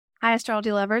Hi,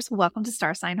 astrology lovers. Welcome to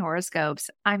Star Sign Horoscopes.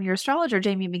 I'm your astrologer,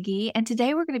 Jamie Magee, and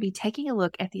today we're going to be taking a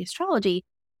look at the astrology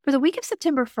for the week of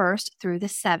September 1st through the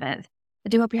 7th. I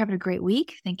do hope you're having a great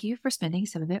week. Thank you for spending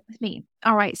some of it with me.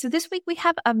 All right, so this week we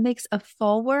have a mix of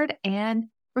forward and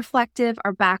reflective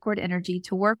or backward energy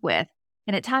to work with.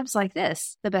 And at times like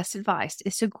this, the best advice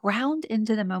is to ground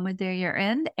into the moment that you're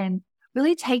in and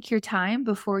really take your time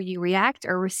before you react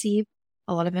or receive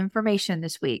a lot of information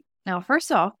this week. Now,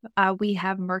 first off, we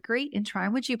have Mercury in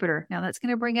trine with Jupiter. Now, that's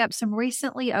going to bring up some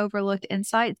recently overlooked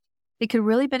insights that could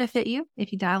really benefit you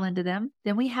if you dial into them.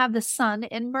 Then we have the Sun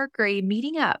and Mercury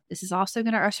meeting up. This is also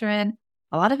going to usher in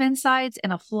a lot of insights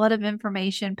and a flood of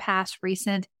information, past,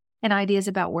 recent, and ideas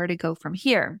about where to go from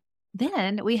here.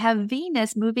 Then we have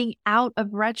Venus moving out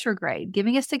of retrograde,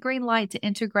 giving us the green light to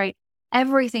integrate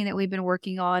everything that we've been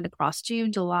working on across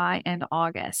June, July, and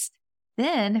August.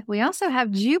 Then we also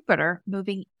have Jupiter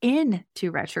moving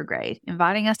into retrograde,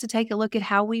 inviting us to take a look at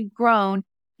how we've grown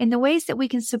and the ways that we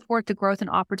can support the growth and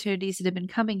opportunities that have been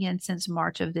coming in since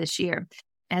March of this year.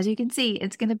 As you can see,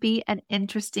 it's going to be an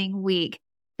interesting week.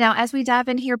 Now, as we dive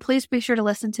in here, please be sure to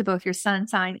listen to both your sun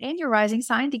sign and your rising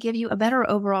sign to give you a better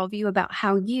overall view about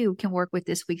how you can work with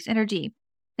this week's energy.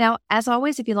 Now, as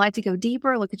always, if you'd like to go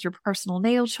deeper, look at your personal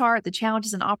natal chart, the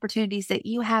challenges and opportunities that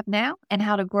you have now, and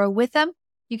how to grow with them,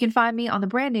 you can find me on the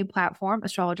brand new platform,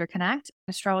 Astrologer Connect.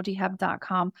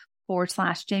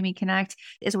 astrologyhub.com/Jamie Connect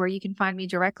is where you can find me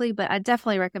directly, but I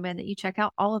definitely recommend that you check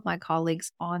out all of my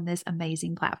colleagues on this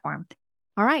amazing platform.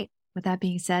 All right, with that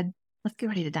being said, let's get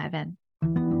ready to dive in.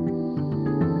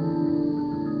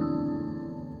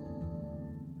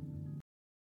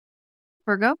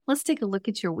 Virgo, let's take a look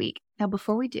at your week. Now,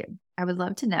 before we do, I would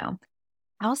love to know,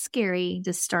 how scary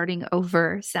does starting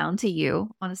over sound to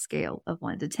you on a scale of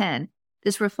 1 to 10?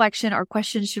 This reflection or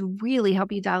question should really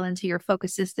help you dial into your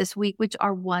focuses this week, which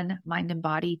are 1, mind and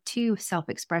body, 2,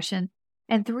 self-expression,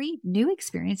 and 3, new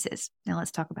experiences. Now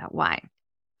let's talk about why.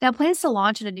 Now, plans to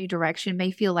launch in a new direction may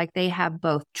feel like they have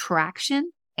both traction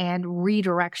and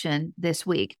redirection this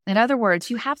week. In other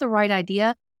words, you have the right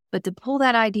idea, but to pull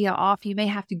that idea off, you may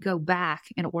have to go back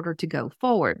in order to go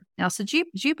forward. Now, so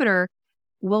Jupiter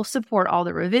will support all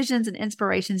the revisions and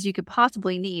inspirations you could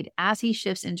possibly need as he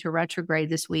shifts into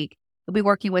retrograde this week. We'll be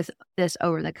working with this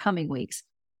over the coming weeks.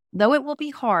 Though it will be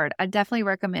hard, I definitely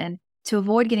recommend to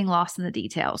avoid getting lost in the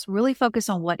details. Really focus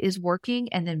on what is working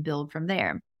and then build from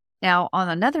there. Now, on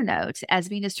another note, as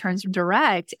Venus turns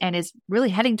direct and is really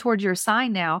heading towards your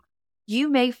sign now, you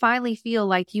may finally feel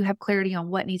like you have clarity on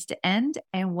what needs to end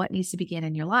and what needs to begin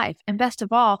in your life. And best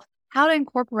of all, how to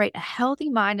incorporate a healthy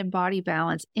mind and body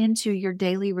balance into your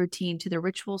daily routine, to the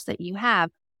rituals that you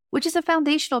have, which is a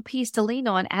foundational piece to lean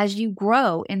on as you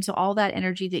grow into all that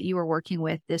energy that you are working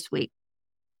with this week.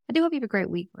 I do hope you have a great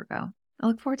week, Virgo. I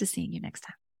look forward to seeing you next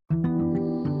time.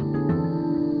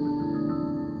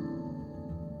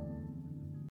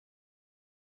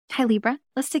 Hi, Libra.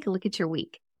 Let's take a look at your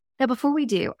week. Now, before we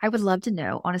do, I would love to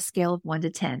know, on a scale of 1 to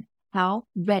 10, how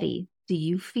ready do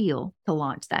you feel to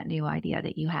launch that new idea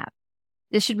that you have?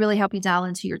 This should really help you dial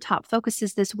into your top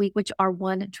focuses this week, which are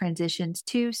 1, transitions,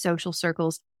 2, social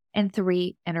circles, and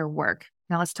 3, inner work.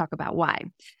 Now let's talk about why.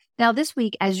 Now this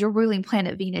week, as your ruling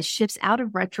planet Venus shifts out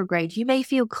of retrograde, you may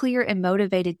feel clear and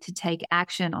motivated to take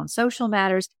action on social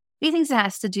matters, anything that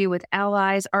has to do with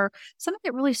allies or something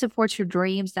that really supports your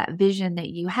dreams, that vision that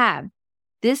you have.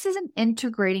 This is an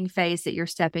integrating phase that you're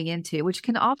stepping into, which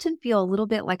can often feel a little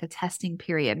bit like a testing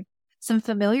period. Some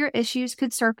familiar issues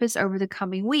could surface over the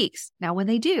coming weeks. Now, when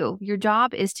they do, your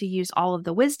job is to use all of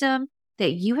the wisdom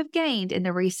that you have gained in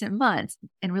the recent months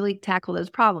and really tackle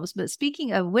those problems. But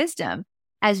speaking of wisdom,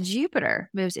 as Jupiter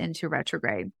moves into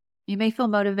retrograde, you may feel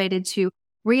motivated to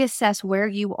reassess where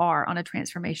you are on a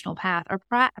transformational path, or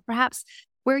perhaps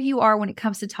where you are when it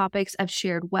comes to topics of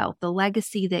shared wealth, the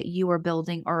legacy that you are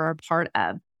building or are a part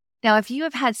of. Now, if you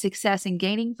have had success in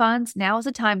gaining funds, now is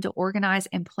the time to organize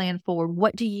and plan forward.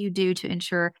 What do you do to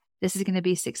ensure this is going to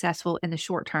be successful in the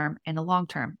short term and the long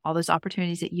term? All those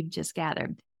opportunities that you've just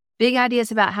gathered. Big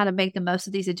ideas about how to make the most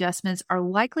of these adjustments are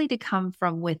likely to come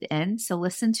from within. So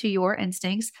listen to your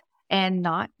instincts and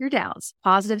not your doubts.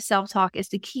 Positive self-talk is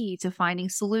the key to finding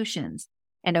solutions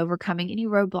and overcoming any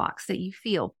roadblocks that you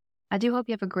feel. I do hope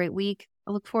you have a great week.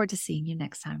 I look forward to seeing you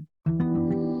next time.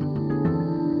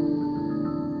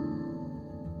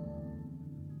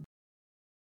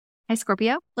 Hi,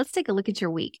 Scorpio. Let's take a look at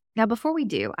your week. Now, before we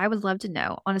do, I would love to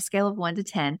know, on a scale of 1 to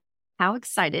 10, how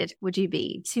excited would you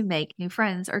be to make new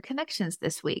friends or connections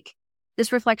this week?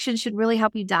 This reflection should really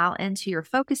help you dial into your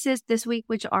focuses this week,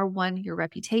 which are 1, your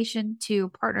reputation, 2,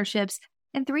 partnerships,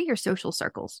 and 3, your social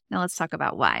circles. Now let's talk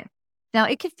about why. Now,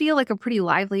 it could feel like a pretty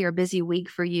lively or busy week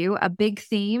for you. A big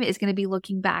theme is going to be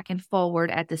looking back and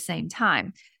forward at the same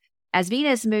time. As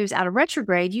Venus moves out of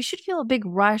retrograde, you should feel a big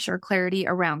rush or clarity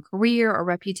around career or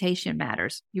reputation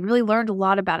matters. You really learned a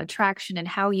lot about attraction and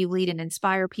how you lead and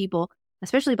inspire people,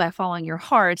 especially by following your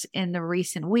heart in the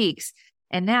recent weeks.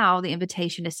 And now the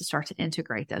invitation is to start to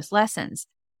integrate those lessons.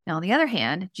 Now, on the other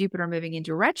hand, Jupiter moving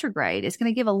into retrograde is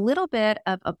going to give a little bit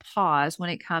of a pause when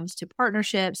it comes to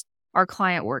partnerships or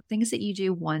client work, things that you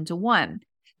do one-to-one.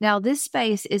 Now, this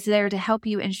space is there to help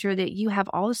you ensure that you have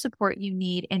all the support you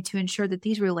need and to ensure that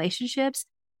these relationships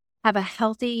have a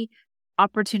healthy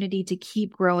opportunity to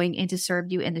keep growing and to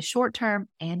serve you in the short term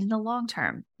and in the long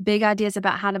term. Big ideas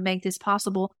about how to make this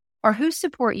possible or whose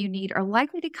support you need are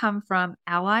likely to come from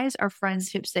allies or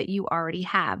friendships that you already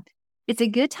have. It's a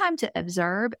good time to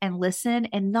observe and listen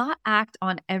and not act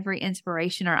on every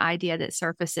inspiration or idea that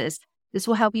surfaces. This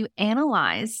will help you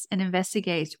analyze and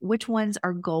investigate which ones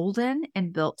are golden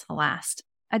and built to last.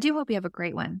 I do hope you have a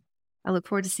great one. I look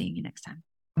forward to seeing you next time.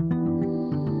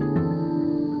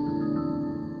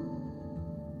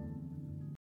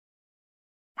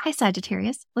 Hi,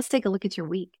 Sagittarius. Let's take a look at your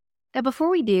week. Now, before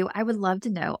we do, I would love to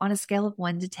know on a scale of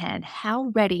 1 to 10,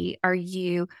 how ready are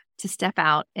you to step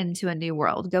out into a new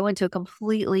world, go into a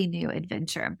completely new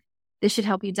adventure? This should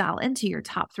help you dial into your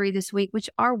top 3 this week, which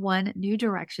are 1, new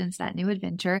directions, that new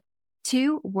adventure,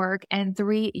 2, work, and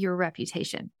 3, your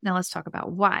reputation. Now let's talk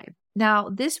about why. Now,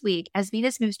 this week, as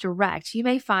Venus moves direct, you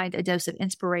may find a dose of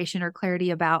inspiration or clarity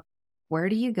about where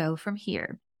do you go from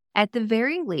here. At the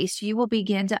very least, you will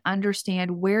begin to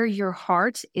understand where your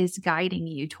heart is guiding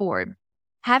you toward.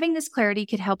 Having this clarity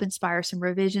could help inspire some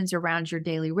revisions around your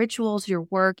daily rituals, your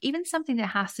work, even something that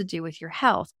has to do with your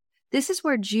health. This is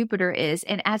where Jupiter is,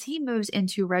 and as he moves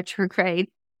into retrograde,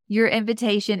 your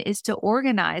invitation is to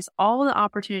organize all the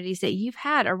opportunities that you've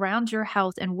had around your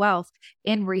health and wealth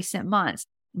in recent months.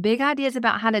 Big ideas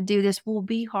about how to do this will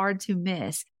be hard to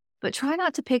miss, but try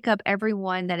not to pick up every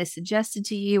one that is suggested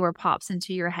to you or pops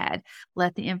into your head.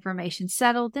 Let the information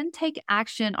settle, then take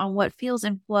action on what feels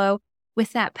in flow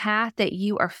with that path that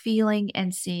you are feeling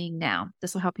and seeing now.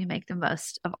 This will help you make the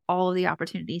most of all of the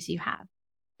opportunities you have.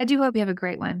 I do hope you have a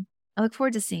great one. I look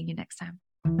forward to seeing you next time.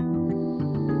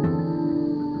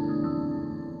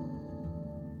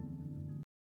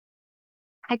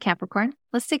 Hi, Capricorn.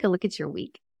 Let's take a look at your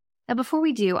week. Now, before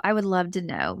we do, I would love to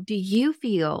know, do you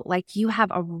feel like you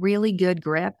have a really good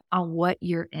grip on what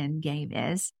your end game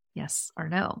is? Yes or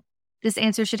no? This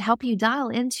answer should help you dial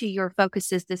into your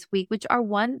focuses this week, which are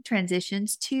 1,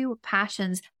 transitions, 2,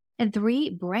 passions, and 3,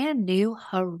 brand new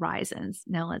horizons.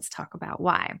 Now let's talk about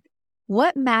why.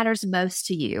 What matters most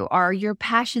to you or your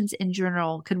passions in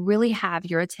general could really have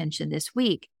your attention this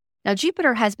week. Now,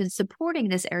 Jupiter has been supporting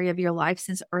this area of your life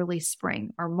since early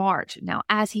spring or March. Now,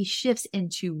 as he shifts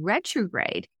into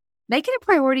retrograde, make it a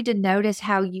priority to notice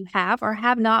how you have or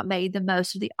have not made the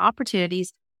most of the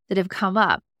opportunities that have come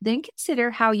up. Then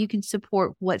consider how you can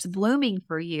support what's blooming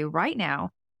for you right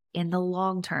now in the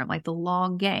long term, like the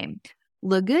long game.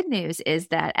 The good news is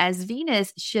that as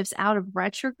Venus shifts out of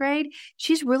retrograde,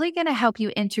 she's really going to help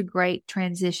you integrate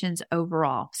transitions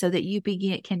overall so that you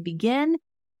can begin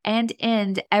and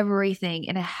end everything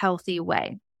in a healthy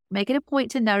way. Make it a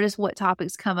point to notice what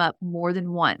topics come up more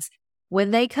than once. When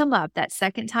they come up, that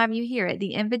second time you hear it,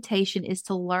 the invitation is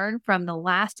to learn from the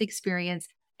last experience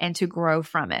and to grow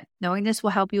from it. Knowing this will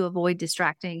help you avoid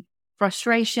distracting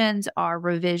frustrations or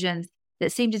revisions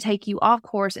that seem to take you off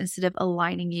course instead of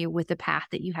aligning you with the path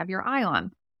that you have your eye on.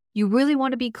 You really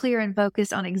want to be clear and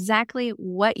focused on exactly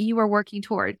what you are working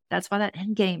toward. That's why that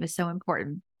end game is so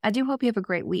important. I do hope you have a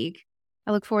great week.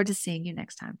 I look forward to seeing you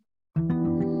next time.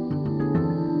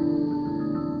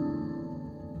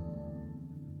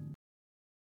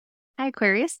 Hi,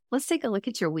 Aquarius. Let's take a look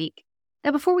at your week. Now,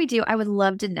 before we do, I would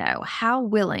love to know, how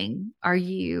willing are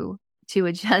you to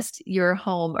adjust your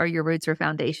home or your roots or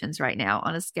foundations right now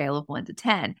on a scale of 1 to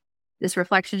 10? This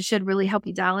reflection should really help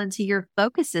you dial into your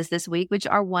focuses this week, which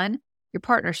are 1, your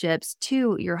partnerships,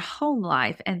 2, your home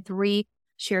life, and 3,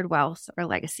 shared wealth or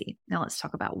legacy. Now let's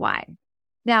talk about why.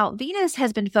 Now, Venus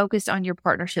has been focused on your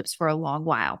partnerships for a long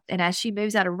while, and as she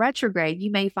moves out of retrograde, you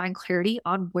may find clarity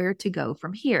on where to go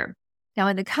from here. Now,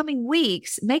 in the coming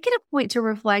weeks, make it a point to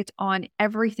reflect on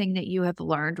everything that you have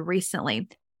learned recently.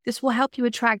 This will help you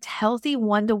attract healthy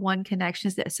one-to-one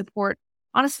connections that support,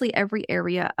 honestly, every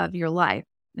area of your life.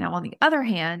 Now, on the other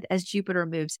hand, as Jupiter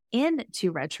moves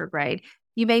into retrograde,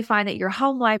 you may find that your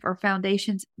home life or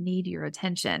foundations need your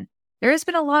attention. There has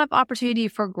been a lot of opportunity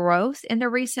for growth in the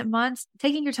recent months.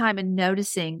 Taking your time and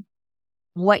noticing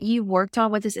what you worked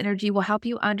on with this energy will help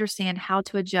you understand how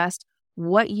to adjust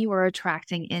what you are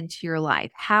attracting into your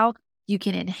life, how you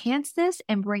can enhance this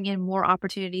and bring in more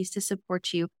opportunities to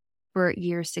support you for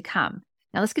years to come.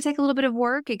 Now, this could take a little bit of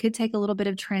work. It could take a little bit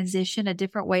of transition, a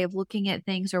different way of looking at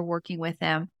things or working with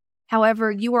them.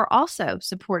 However, you are also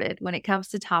supported when it comes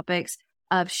to topics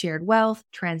of shared wealth,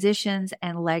 transitions,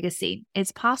 and legacy.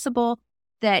 It's possible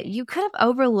that you could have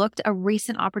overlooked a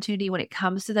recent opportunity when it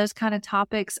comes to those kind of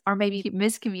topics, or maybe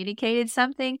miscommunicated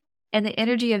something. And the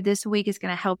energy of this week is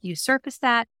going to help you surface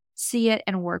that, see it,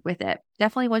 and work with it.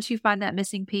 Definitely, once you find that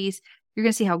missing piece, you're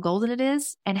going to see how golden it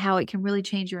is and how it can really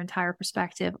change your entire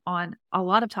perspective on a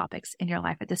lot of topics in your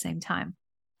life at the same time.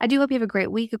 I do hope you have a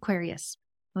great week, Aquarius.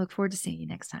 I look forward to seeing you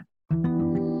next time.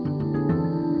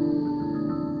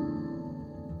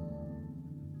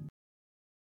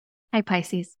 Hi,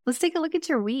 Pisces. Let's take a look at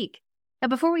your week. Now,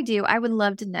 before we do, I would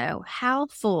love to know, how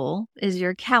full is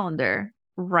your calendar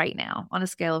right now on a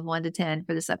scale of 1 to 10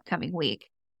 for this upcoming week?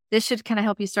 This should kind of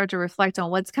help you start to reflect on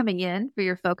what's coming in for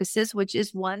your focuses, which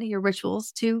is 1, your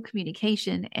rituals, 2,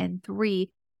 communication, and 3,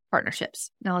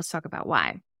 partnerships. Now, let's talk about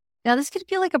why. Now, this could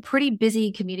feel like a pretty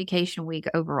busy communication week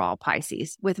overall,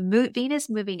 Pisces. With Venus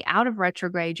moving out of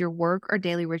retrograde, your work or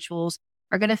daily rituals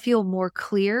are going to feel more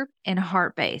clear and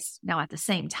heart-based. Now, at the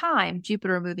same time,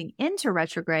 Jupiter moving into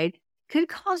retrograde could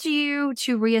cause you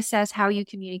to reassess how you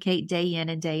communicate day in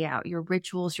and day out, your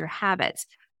rituals, your habits.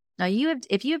 Now,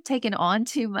 if you have taken on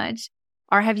too much,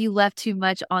 or have you left too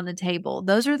much on the table?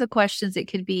 Those are the questions that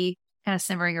could be kind of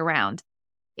simmering around.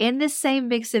 In this same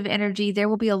mix of energy, there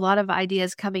will be a lot of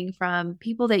ideas coming from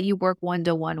people that you work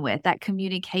one-to-one with, that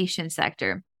communication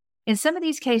sector. In some of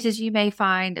these cases, you may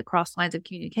find across lines of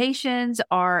communications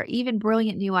or even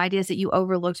brilliant new ideas that you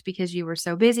overlooked because you were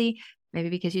so busy, maybe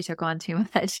because you took on too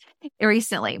much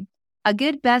recently. A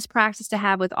good best practice to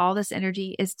have with all this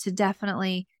energy is to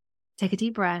definitely take a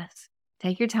deep breath,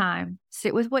 take your time,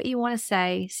 sit with what you want to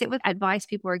say, sit with advice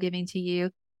people are giving to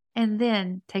you, and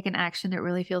then take an action that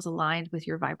really feels aligned with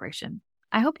your vibration.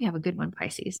 I hope you have a good one,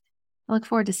 Pisces. I look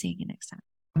forward to seeing you next time.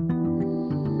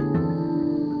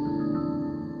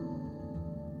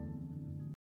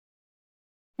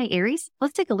 Hey, Aries,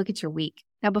 let's take a look at your week.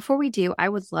 Now, before we do, I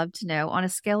would love to know, on a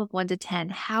scale of 1 to 10,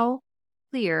 how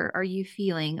clear are you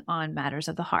feeling on matters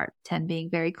of the heart? 10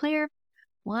 being very clear,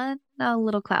 1 a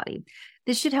little cloudy.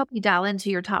 This should help you dial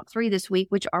into your top 3 this week,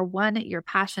 which are 1, your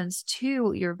passions,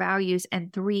 2, your values,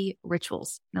 and 3,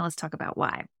 rituals. Now, let's talk about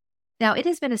why. Now, it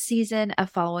has been a season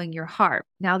of following your heart.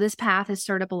 Now, this path has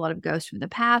stirred up a lot of ghosts from the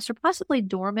past, or possibly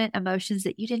dormant emotions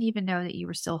that you didn't even know that you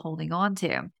were still holding on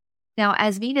to. Now,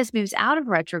 as Venus moves out of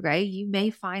retrograde, you may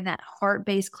find that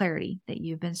heart-based clarity that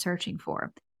you've been searching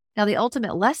for. Now, the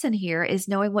ultimate lesson here is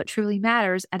knowing what truly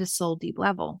matters at a soul deep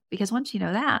level, because once you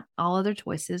know that, all other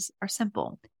choices are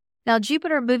simple. Now,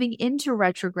 Jupiter moving into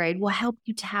retrograde will help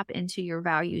you tap into your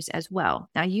values as well.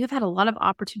 Now, you've had a lot of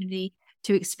opportunity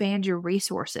to expand your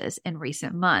resources in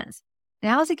recent months.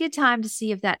 Now is a good time to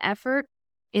see if that effort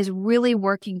is really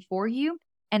working for you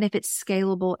and if it's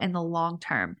scalable in the long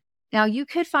term. Now, you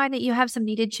could find that you have some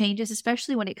needed changes,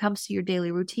 especially when it comes to your daily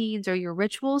routines or your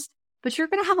rituals, but you're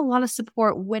going to have a lot of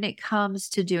support when it comes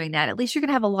to doing that. At least you're going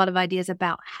to have a lot of ideas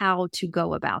about how to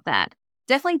go about that.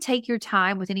 Definitely take your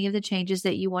time with any of the changes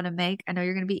that you want to make. I know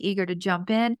you're going to be eager to jump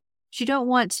in, but you don't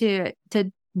want to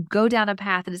go down a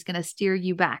path that is going to steer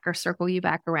you back or circle you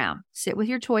back around. Sit with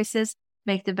your choices,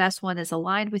 make the best one that's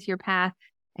aligned with your path,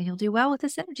 and you'll do well with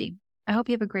this energy. I hope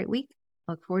you have a great week.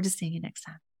 I look forward to seeing you next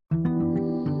time.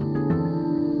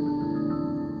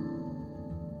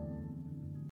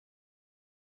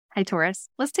 Hi, Taurus.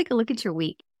 Let's take a look at your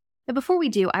week. But before we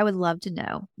do, I would love to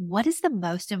know, what is the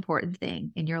most important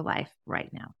thing in your life right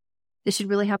now? This should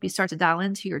really help you start to dial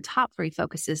into your top 3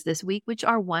 focuses this week, which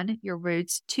are 1, your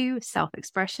roots, 2,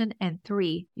 self-expression, and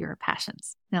 3, your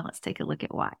passions. Now let's take a look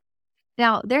at why.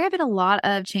 Now, there have been a lot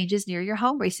of changes near your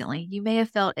home recently. You may have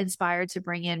felt inspired to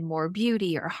bring in more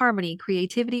beauty or harmony,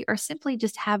 creativity, or simply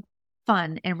just have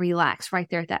fun and relax right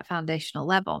there at that foundational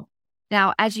level.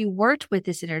 Now, as you worked with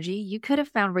this energy, you could have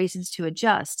found reasons to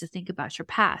adjust, to think about your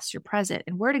past, your present,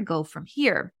 and where to go from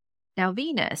here. Now,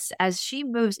 Venus, as she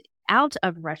moves out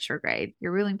of retrograde,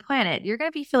 your ruling planet, you're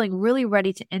going to be feeling really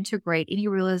ready to integrate any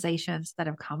realizations that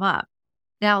have come up.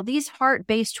 Now, these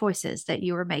heart-based choices that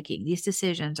you are making, these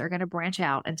decisions are going to branch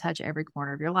out and touch every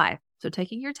corner of your life. So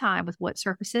taking your time with what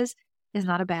surfaces is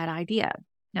not a bad idea.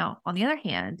 Now, on the other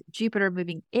hand, Jupiter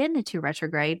moving into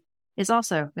retrograde is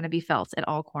also going to be felt at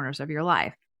all corners of your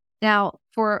life. Now,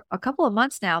 for a couple of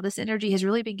months now, this energy has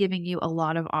really been giving you a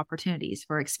lot of opportunities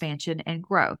for expansion and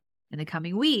growth. In the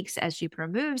coming weeks, as Jupiter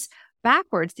moves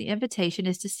backwards, the invitation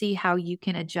is to see how you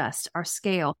can adjust or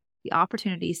scale the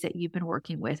opportunities that you've been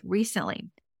working with recently.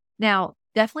 Now,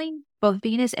 definitely both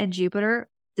Venus and Jupiter,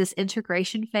 this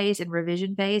integration phase and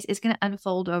revision phase is going to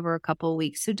unfold over a couple of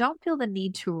weeks. So don't feel the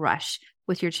need to rush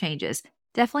with your changes.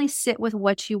 Definitely sit with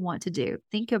what you want to do.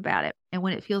 Think about it. And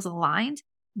when it feels aligned,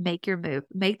 make your move.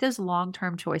 Make those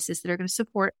long-term choices that are going to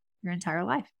support your entire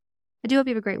life. I do hope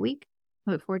you have a great week.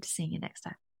 I look forward to seeing you next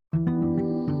time.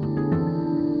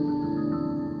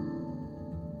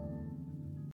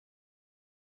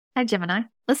 Hi, Gemini.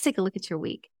 Let's take a look at your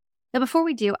week. Now, before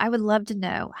we do, I would love to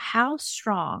know, how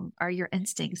strong are your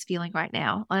instincts feeling right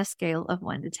now on a scale of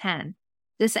 1 to 10?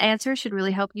 This answer should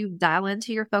really help you dial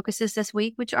into your focuses this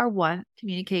week, which are 1,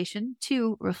 communication,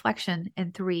 2, reflection,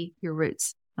 and 3, your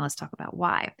roots. Now let's talk about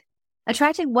why.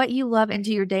 Attracting what you love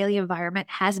into your daily environment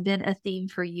has been a theme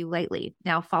for you lately.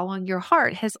 Now, following your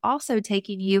heart has also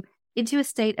taken you into a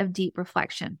state of deep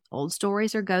reflection. Old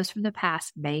stories or ghosts from the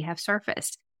past may have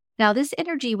surfaced. Now, this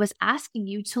energy was asking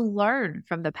you to learn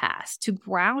from the past, to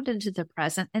ground into the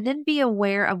present, and then be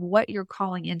aware of what you're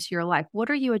calling into your life.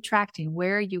 What are you attracting?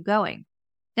 Where are you going?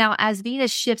 Now, as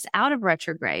Venus shifts out of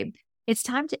retrograde, it's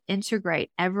time to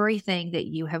integrate everything that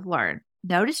you have learned.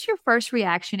 Notice your first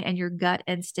reaction and your gut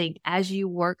instinct as you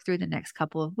work through the next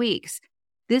couple of weeks.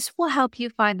 This will help you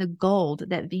find the gold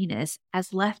that Venus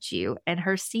has left you in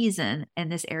her season in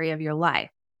this area of your life.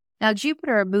 Now,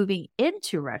 Jupiter moving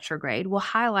into retrograde will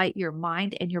highlight your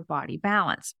mind and your body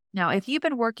balance. Now, if you've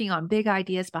been working on big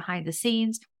ideas behind the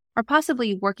scenes, or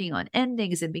possibly working on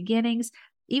endings and beginnings,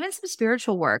 even some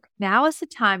spiritual work, now is the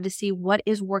time to see what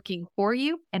is working for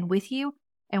you and with you,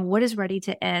 and what is ready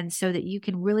to end, so that you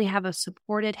can really have a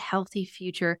supported, healthy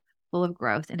future full of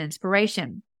growth and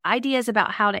inspiration. Ideas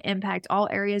about how to impact all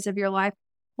areas of your life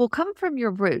will come from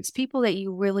your roots, people that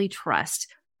you really trust.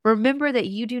 Remember that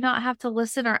you do not have to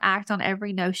listen or act on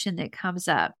every notion that comes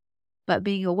up, but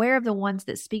being aware of the ones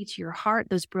that speak to your heart,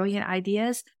 those brilliant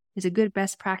ideas, is a good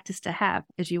best practice to have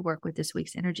as you work with this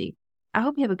week's energy. I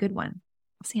hope you have a good one.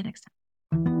 I'll see you next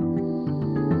time.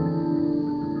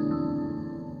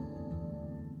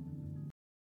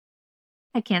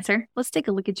 Hi, Cancer. Let's take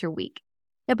a look at your week.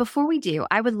 Now, before we do,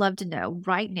 I would love to know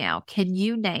right now, can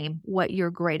you name what your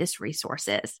greatest resource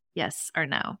is? Yes or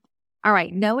no? All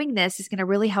right. Knowing this is going to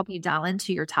really help you dial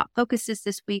into your top focuses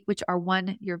this week, which are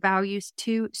 1, your values,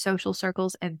 2, social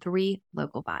circles, and 3,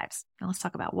 local vibes. Now let's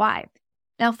talk about why.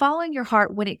 Now, following your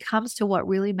heart when it comes to what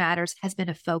really matters has been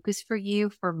a focus for you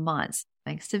for months,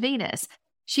 thanks to Venus.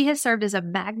 She has served as a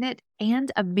magnet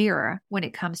and a mirror when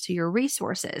it comes to your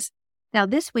resources. Now,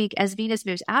 this week, as Venus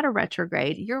moves out of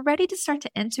retrograde, you're ready to start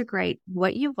to integrate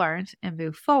what you've learned and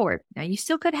move forward. Now, you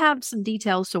still could have some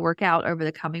details to work out over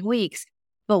the coming weeks,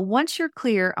 but once you're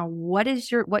clear on what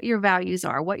your values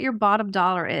are, what your bottom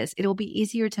dollar is, it'll be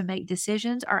easier to make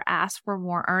decisions or ask for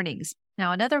more earnings.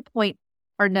 Now, another point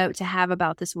or note to have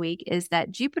about this week is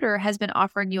that Jupiter has been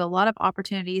offering you a lot of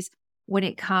opportunities when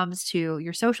it comes to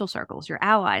your social circles, your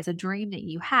allies, a dream that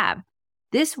you have.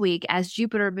 This week, as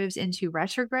Jupiter moves into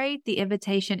retrograde, the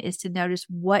invitation is to notice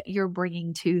what you're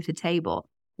bringing to the table.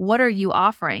 What are you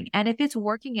offering? And if it's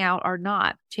working out or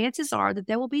not, chances are that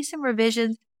there will be some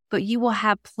revisions, but you will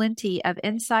have plenty of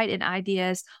insight and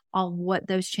ideas on what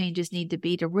those changes need to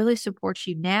be to really support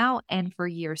you now and for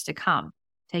years to come.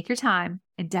 Take your time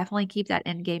and definitely keep that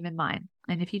end game in mind.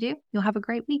 And if you do, you'll have a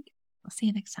great week. I'll see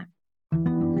you next time.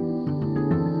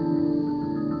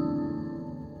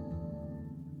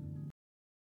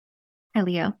 Hi,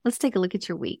 Leo. Let's take a look at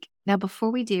your week. Now,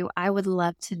 before we do, I would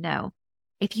love to know,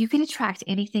 if you could attract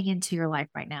anything into your life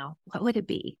right now, what would it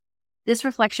be? This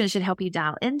reflection should help you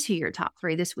dial into your top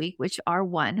 3 this week, which are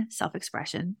 1,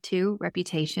 self-expression, 2,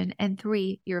 reputation, and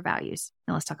 3, your values.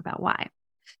 Now let's talk about why.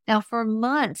 Now, for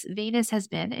months, Venus has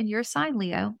been in your sign,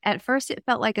 Leo. At first, it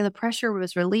felt like the pressure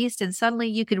was released and suddenly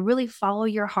you could really follow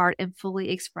your heart and fully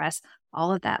express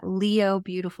all of that Leo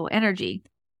beautiful energy.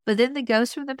 But then the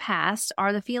ghosts from the past,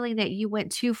 are the feeling that you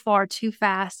went too far, too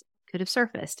fast, could have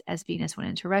surfaced as Venus went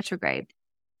into retrograde.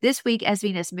 This week, as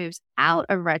Venus moves out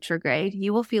of retrograde,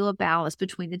 you will feel a balance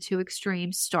between the 2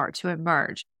 extremes start to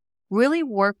emerge. Really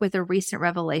work with the recent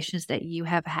revelations that you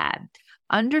have had.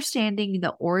 Understanding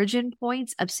the origin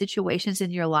points of situations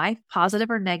in your life,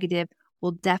 positive or negative,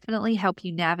 will definitely help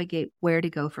you navigate where to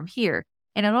go from here.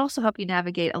 And it'll also help you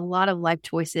navigate a lot of life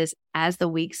choices as the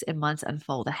weeks and months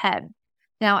unfold ahead.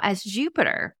 Now, as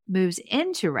Jupiter moves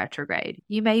into retrograde,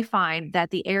 you may find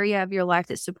that the area of your life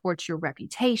that supports your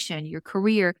reputation, your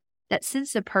career, that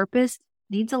sense of purpose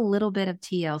needs a little bit of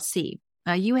TLC.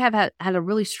 Now, you have had a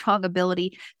really strong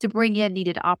ability to bring in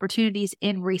needed opportunities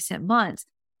in recent months.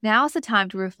 Now is the time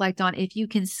to reflect on if you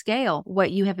can scale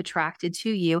what you have attracted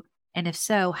to you And if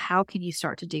so, how can you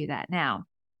start to do that now?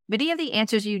 Many of the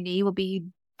answers you need will be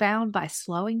found by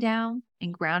slowing down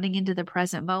and grounding into the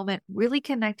present moment, really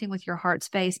connecting with your heart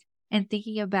space and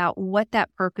thinking about what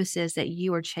that purpose is that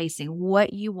you are chasing,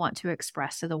 what you want to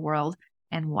express to the world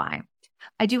and why.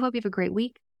 I do hope you have a great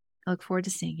week. I look forward to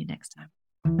seeing you next time.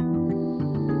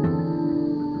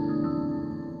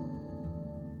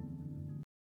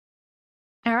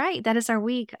 All right, that is our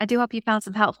week. I do hope you found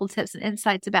some helpful tips and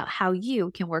insights about how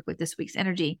you can work with this week's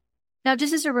energy. Now,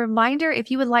 just as a reminder, if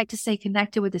you would like to stay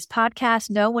connected with this podcast,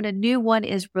 know when a new one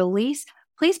is released,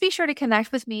 please be sure to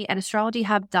connect with me at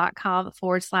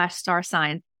astrologyhub.com/star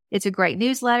sign. It's a great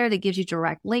newsletter that gives you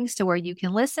direct links to where you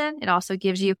can listen. It also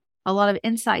gives you a lot of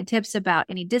inside tips about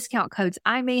any discount codes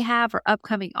I may have or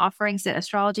upcoming offerings that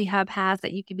Astrology Hub has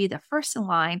that you can be the first in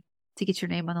line to get your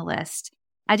name on the list.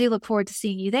 I do look forward to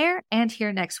seeing you there and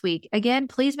here next week. Again,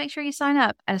 please make sure you sign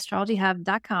up at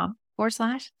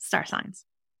astrologyhub.com/star signs.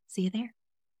 See you there.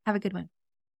 Have a good one.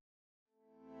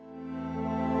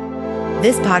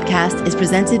 This podcast is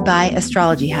presented by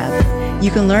Astrology Hub.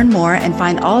 You can learn more and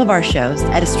find all of our shows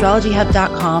at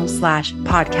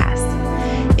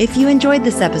astrologyhub.com/podcast. If you enjoyed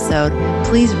this episode,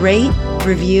 please rate,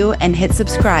 review, and hit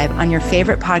subscribe on your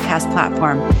favorite podcast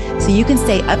platform so you can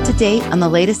stay up to date on the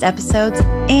latest episodes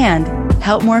and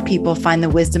help more people find the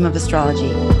wisdom of astrology.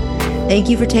 Thank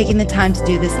you for taking the time to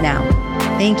do this now.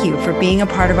 Thank you for being a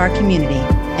part of our community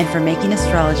and for making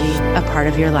astrology a part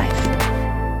of your life.